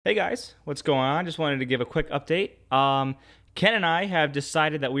Hey guys, what's going on? Just wanted to give a quick update. Ken and I have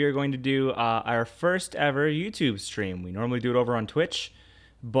decided that we are going to do our first ever YouTube stream. We normally do it over on Twitch,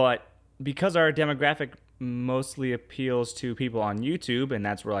 but because our demographic mostly appeals to people on YouTube, and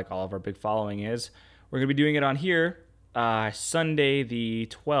that's where like all of our big following is, we're going to be doing it on here Sunday the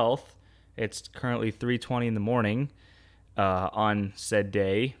 12th. It's currently 3:20 in the morning on said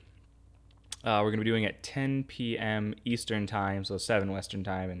day. We're going to be doing it at 10 p.m. Eastern time, so 7 Western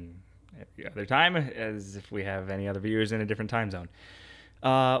time, and every other time, as if we have any other viewers in a different time zone.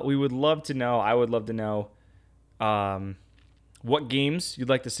 We would love to know, I would love to know what games you'd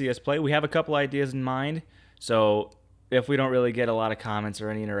like to see us play. We have a couple ideas in mind, so if we don't really get a lot of comments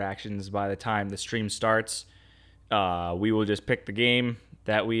or any interactions by the time the stream starts, we will just pick the game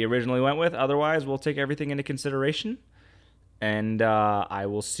that we originally went with. Otherwise, we'll take everything into consideration, and I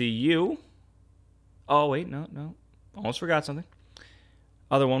will see you. Oh, wait, no. Almost forgot something.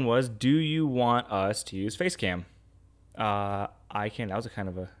 Other one was, do you want us to use Facecam? I can. That was a kind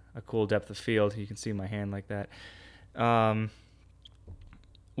of a cool depth of field. You can see my hand like that.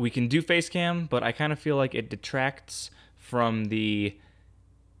 We can do Facecam, but I kind of feel like it detracts from the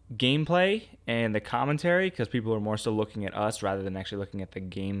gameplay and the commentary because people are more so looking at us rather than actually looking at the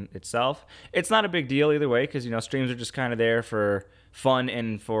game itself. It's not a big deal either way because streams are just kind of there for fun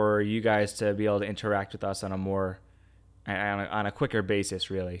and for you guys to be able to interact with us on a more on a quicker basis,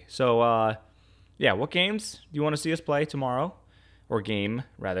 really. So yeah, what games do you want to see us play tomorrow, or game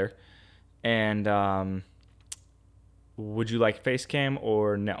rather? And would you like Facecam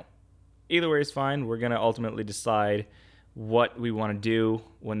or no? Either way is fine. We're gonna ultimately decide what we want to do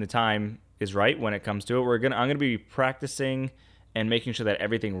when the time is right. When it comes to it, I'm gonna be practicing and making sure that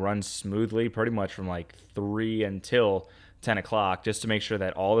everything runs smoothly, pretty much from like 3 until 10 o'clock, just to make sure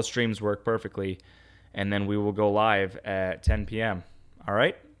that all the streams work perfectly, and then we will go live at 10 p.m. All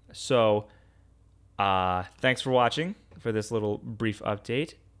right. So thanks for watching for this little brief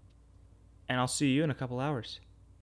update, and I'll see you in a couple hours.